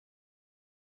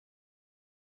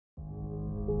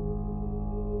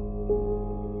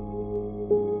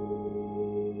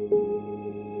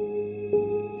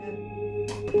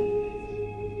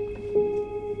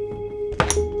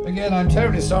again. I'm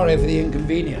terribly sorry for the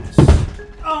inconvenience.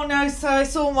 Oh no, sir,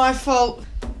 it's all my fault.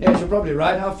 Yes, you're probably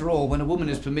right. After all, when a woman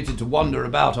is permitted to wander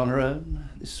about on her own,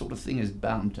 this sort of thing is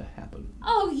bound to happen.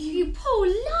 Oh, you poor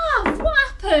love! What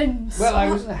happened? Well,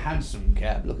 I was in a hansom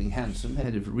cab, looking handsome,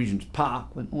 headed for Regent's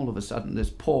Park, when all of a sudden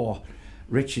this poor,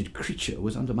 wretched creature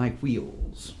was under my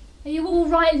wheels. Are you all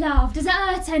right, love? Does it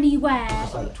hurt anywhere?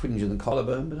 It's like a twinge in the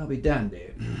collarbone, but I'll be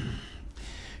dandy.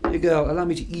 Dear girl, allow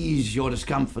me to ease your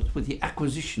discomfort with the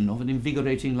acquisition of an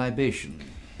invigorating libation.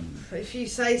 If you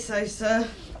say so, sir.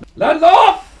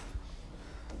 Landlord!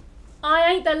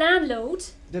 I ain't the landlord.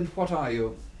 Then what are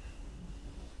you?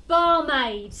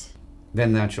 Barmaid.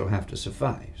 Then that shall have to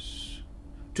suffice.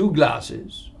 2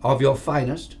 glasses of your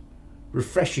finest,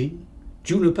 refreshing,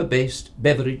 juniper-based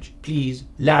beverage, please,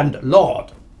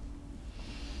 landlord.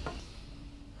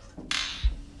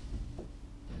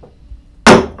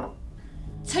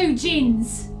 Two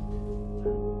gins.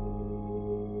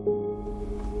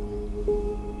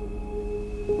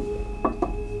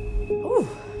 Ooh,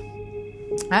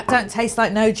 that don't taste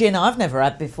like no gin I've never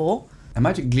had before. Am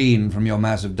I to glean from your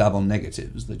mass of double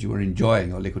negatives that you are enjoying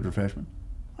your liquid refreshment?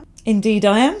 Indeed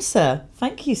I am, sir.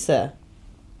 Thank you, sir.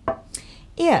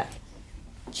 Yeah.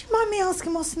 Do you mind me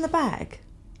asking what's in the bag?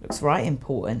 Looks right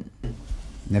important.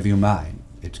 Never you mind.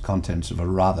 Its contents of a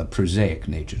rather prosaic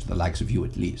nature to the likes of you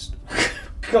at least.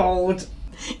 God,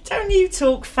 don't you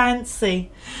talk fancy.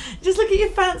 Just look at your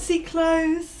fancy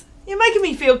clothes. You're making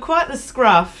me feel quite the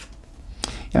scruff.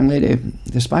 Young lady,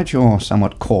 despite your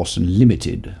somewhat coarse and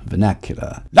limited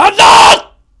vernacular, London!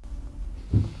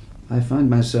 I find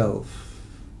myself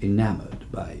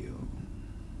enamoured by you.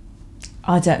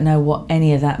 I don't know what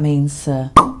any of that means, sir,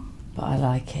 but I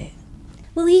like it.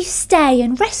 Will you stay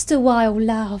and rest a while,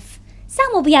 love? Sam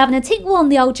will be having a tinkle on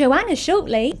the old Joanna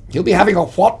shortly. You'll be having a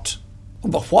what?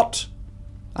 The what?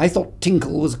 I thought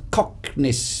tinkle was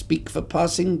Cockney speak for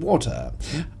passing water.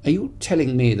 Are you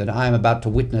telling me that I am about to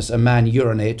witness a man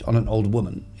urinate on an old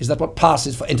woman? Is that what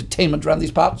passes for entertainment round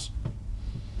these parts?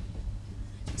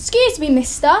 Excuse me,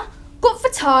 mister. Got for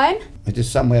time? It is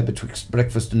somewhere betwixt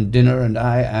breakfast and dinner, and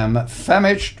I am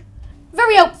famished.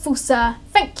 Very helpful, sir.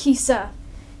 Thank you, sir.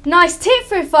 Nice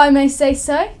titfer, if I may say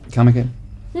so. Come again?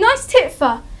 Nice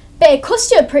titfer. Bet it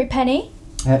cost you a pretty penny.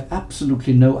 I have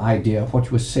absolutely no idea what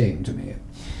you were saying to me.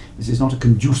 This is not a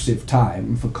conducive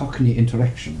time for Cockney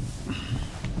interaction.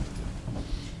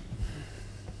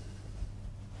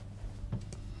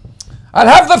 I'll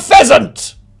have the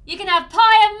pheasant! You can have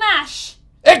pie and mash.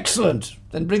 Excellent!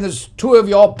 Then bring us 2 of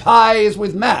your pies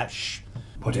with mash.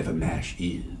 Whatever mash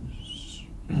is.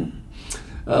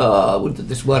 Would that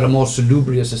this were a more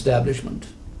salubrious establishment.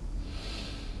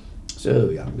 So,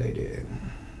 young lady,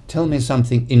 tell me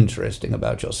something interesting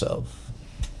about yourself.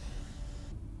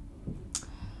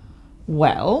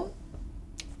 Well,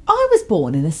 I was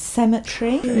born in a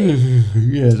cemetery.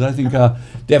 Yes, I think our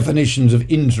definitions of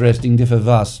interesting differ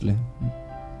vastly.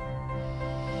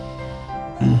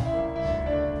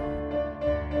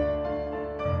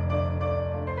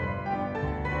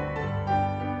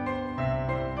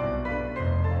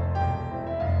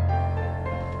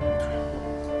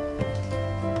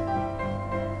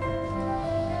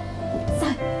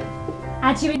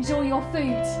 How'd you enjoy your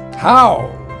food? How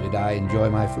did I enjoy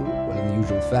my food? Well, in the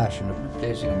usual fashion of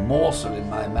placing a morsel in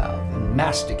my mouth and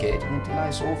masticating until I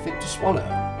saw fit to swallow.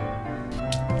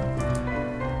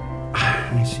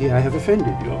 I see I have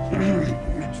offended you.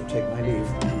 I shall take my leave.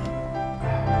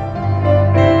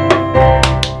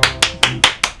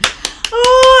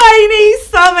 Oh, ain't he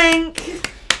something?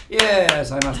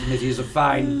 Yes, I must admit he is a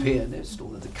fine pianist,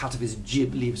 although the cut of his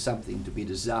jib leaves something to be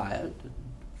desired, and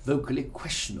vocally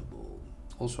questionable.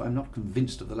 Also, I'm not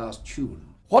convinced of the last tune.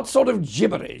 What sort of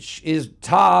gibberish is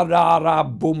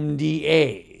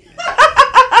ta-ra-ra-bum-dee-a?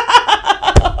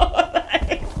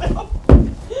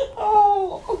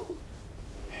 Oh.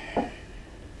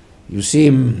 You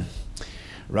seem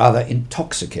rather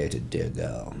intoxicated, dear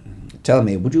girl. Tell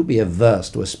me, would you be averse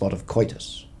to a spot of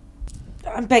coitus?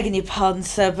 I'm begging your pardon,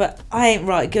 sir, but I ain't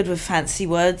right good with fancy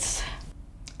words.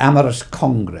 Amorous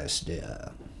congress, dear.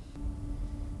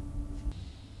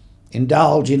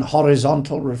 Indulge in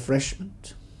horizontal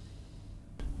refreshment.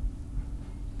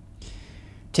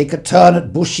 Take a turn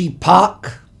at Bushy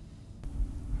Park.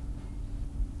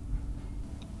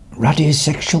 Ruddy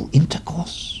sexual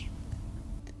intercourse.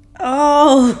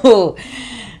 Oh,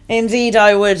 indeed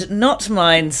I would not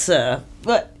mind, sir.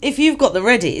 But if you've got the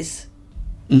readies...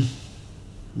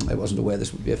 I wasn't aware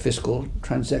this would be a fiscal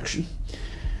transaction.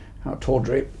 How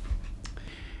tawdry.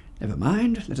 Never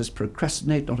mind, let us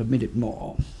procrastinate not a minute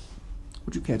more.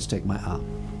 Would you care to take my arm?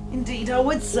 Indeed I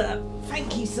would, sir.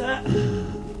 Thank you, sir.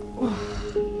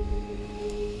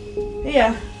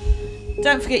 Here.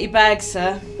 Don't forget your bag,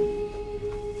 sir.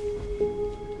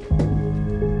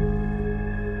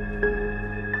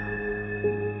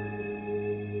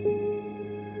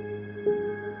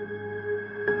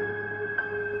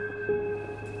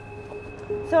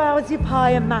 So how was your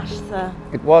pie and mash, sir?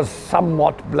 It was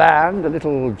somewhat bland, a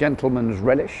little gentleman's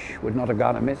relish would not have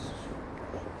gone amiss.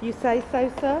 You say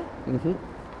so, sir? Mm-hmm.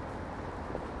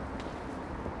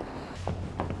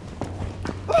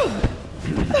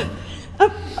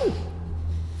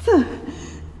 Sir,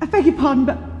 I beg your pardon,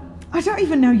 but I don't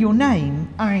even know your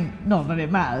name. I mean, not that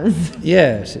it matters.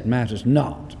 Yes, it matters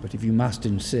not, but if you must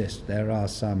insist, there are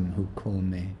some who call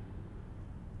me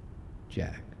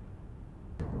Jack.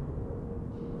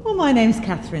 Well, my name's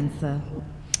Catherine, sir.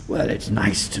 Well, it's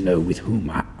nice to know with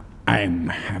whom I'm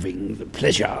having the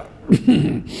pleasure.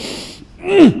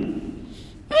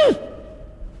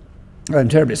 I'm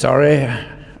terribly sorry.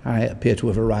 I appear to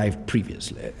have arrived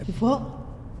previously. What?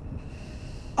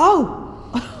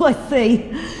 Oh, I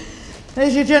see.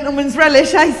 There's your gentleman's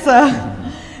relish, eh,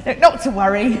 sir? Look, not to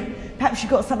worry. Perhaps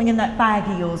you've got something in that bag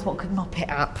of yours what could mop it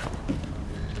up.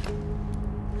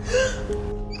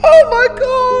 Oh, my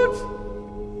God!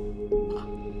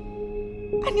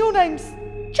 And your name's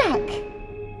Jack?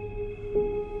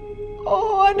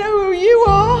 Oh, I know who you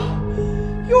are.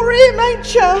 You're him,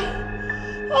 ain't you?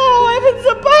 Oh, heavens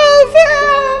above!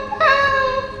 Help! Help!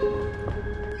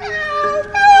 Help!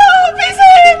 Help!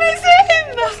 It's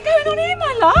him! What's going on here,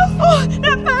 my love? Oh,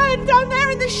 that man down there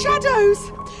in the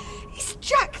shadows. It's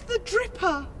Jack the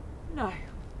Dripper. No.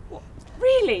 What?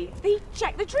 Really? The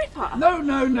Jack the Dripper?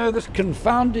 No, this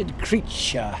confounded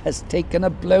creature has taken a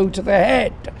blow to the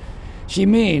head. She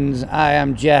means I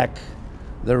am Jack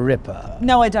the Ripper.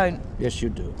 No, I don't. Yes, you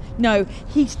do. No,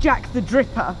 he's Jack the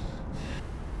Dripper.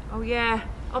 Oh, yeah.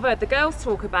 I've heard the girls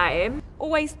talk about him.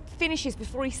 Always finishes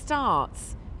before he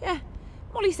starts. Yeah.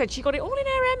 Molly said she got it all in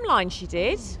her M-line, she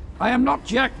did. I am not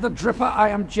Jack the Dripper, I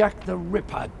am Jack the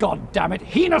Ripper. God damn it.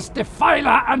 Heinous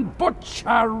defiler and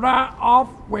butcherer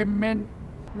of women.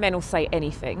 Men will say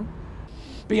anything.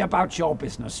 Be about your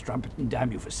business, Strumpet, and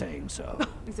damn you for saying so.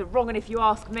 These are wrong, and if you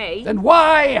ask me... Then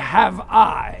why have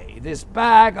I this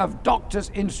bag of doctor's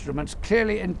instruments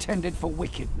clearly intended for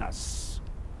wickedness?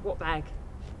 What bag?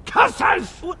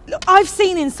 Curses! Well, look, I've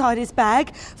seen inside his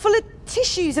bag, full of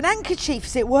tissues and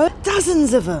handkerchiefs it were.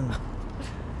 Dozens of them.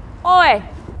 Oi!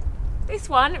 This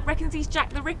one reckons he's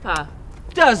Jack the Ripper.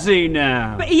 Does he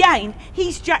now? But he ain't.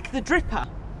 He's Jack the Dripper.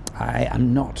 I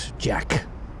am not Jack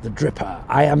the Dripper.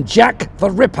 I am Jack the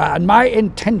Ripper, and my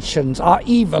intentions are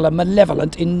evil and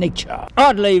malevolent in nature.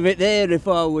 I'd leave it there if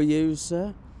I were you,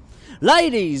 sir.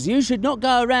 Ladies, you should not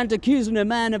go around accusing a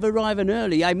man of arriving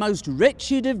early, a most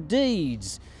wretched of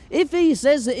deeds. If he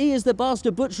says that he is the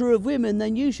bastard butcher of women,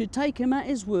 then you should take him at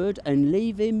his word and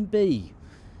leave him be.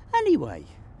 Anyway,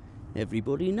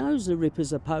 everybody knows the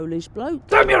Ripper's a Polish bloke.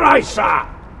 Damn your eyes, sir!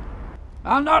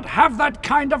 I'll not have that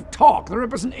kind of talk. The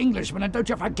Ripper's an Englishman, and don't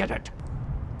you forget it.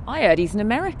 I heard he's an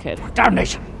American.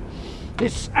 Damnation!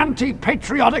 This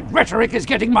anti-patriotic rhetoric is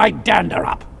getting my dander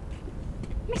up.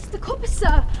 Mr. Copper,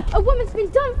 sir, a woman's been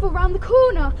done for round the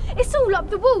corner. It's all up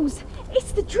the walls.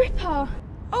 It's the Dripper.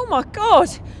 Oh my God!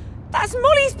 That's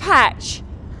Molly's patch!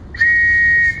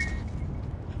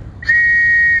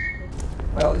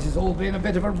 Well, this has all been a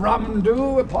bit of a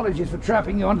rum-do. Apologies for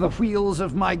trapping you under the wheels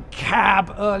of my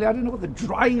cab earlier. I don't know what the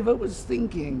driver was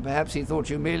thinking. Perhaps he thought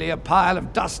you merely a pile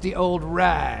of dusty old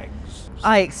rags.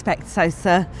 I expect so,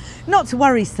 sir. Not to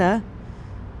worry, sir.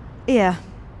 Here,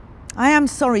 I am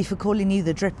sorry for calling you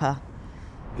the Dripper.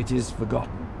 It is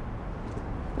forgotten.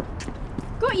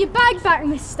 Got your bag back,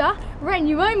 mister. Ren,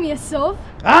 you owe me a sov.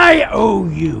 I owe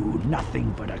you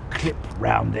nothing but a clip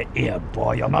round the ear,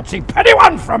 boy. You'll not see penny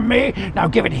one from me. Now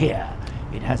give it here.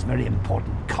 It has very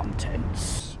important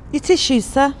contents. Your tissues,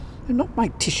 sir. They're not my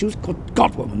tissues. Good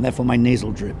God, woman. They're for my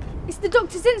nasal drip. It's the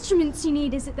doctor's instruments you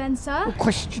need, is it then, sir? Oh,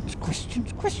 questions.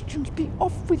 Be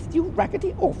off with you,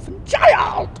 raggedy orphan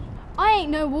child. I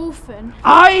ain't no orphan.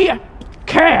 I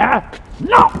care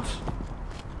not.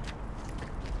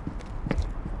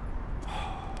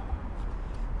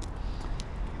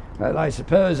 Well, I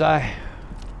suppose I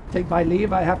take my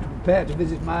leave. I have to prepare to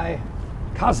visit my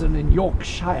cousin in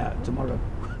Yorkshire tomorrow.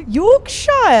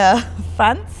 Yorkshire?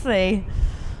 Fancy.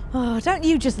 Oh, don't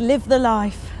you just live the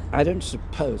life? I don't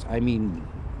suppose. I mean,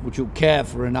 would you care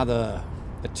for another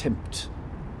attempt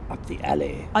up the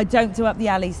alley? I don't do up the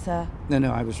alley, sir.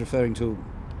 No, I was referring to...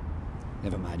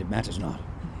 Never mind, it matters not.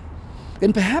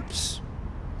 Then perhaps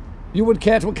you would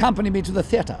care to accompany me to the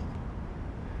theatre.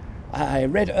 I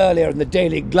read earlier in the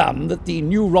Daily Glum that the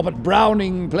new Robert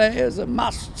Browning play is a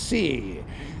must-see.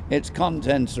 Its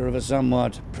contents are of a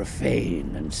somewhat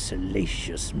profane and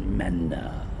salacious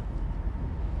manner.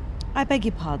 I beg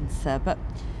your pardon, sir, but...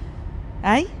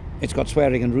 Eh? It's got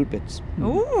swearing and root bits.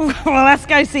 Ooh, well, let's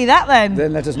go see that then.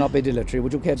 Then let us not be dilatory.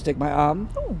 Would you care to take my arm?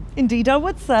 Ooh, indeed I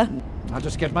would, sir. I'll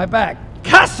just get my bag.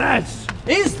 Cussers!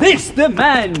 Is this the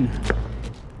man?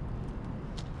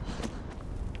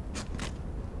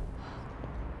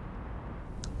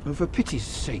 Oh, for pity's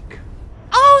sake.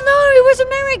 Oh no, it was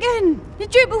American! The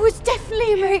trooper was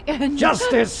definitely American.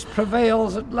 Justice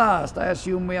prevails at last. I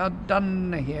assume we are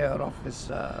done here,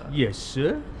 officer. Yes,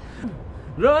 sir.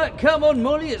 Right, come on,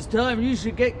 Molly, it's time you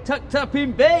should get tucked up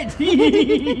in bed.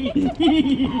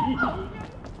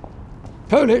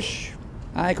 Polish,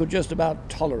 I could just about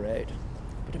tolerate.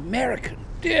 But American,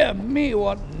 dear me,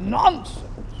 what nonsense!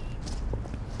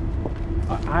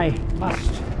 I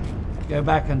must go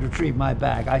back and retrieve my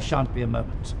bag. I shan't be a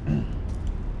moment.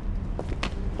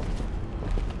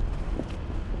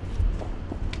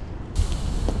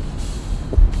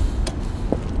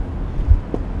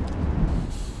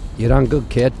 You done good,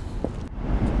 kid.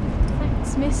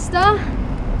 Thanks, mister.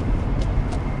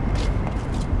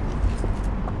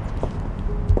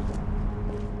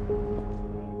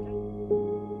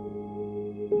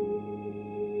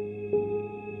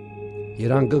 You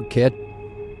done good, kid.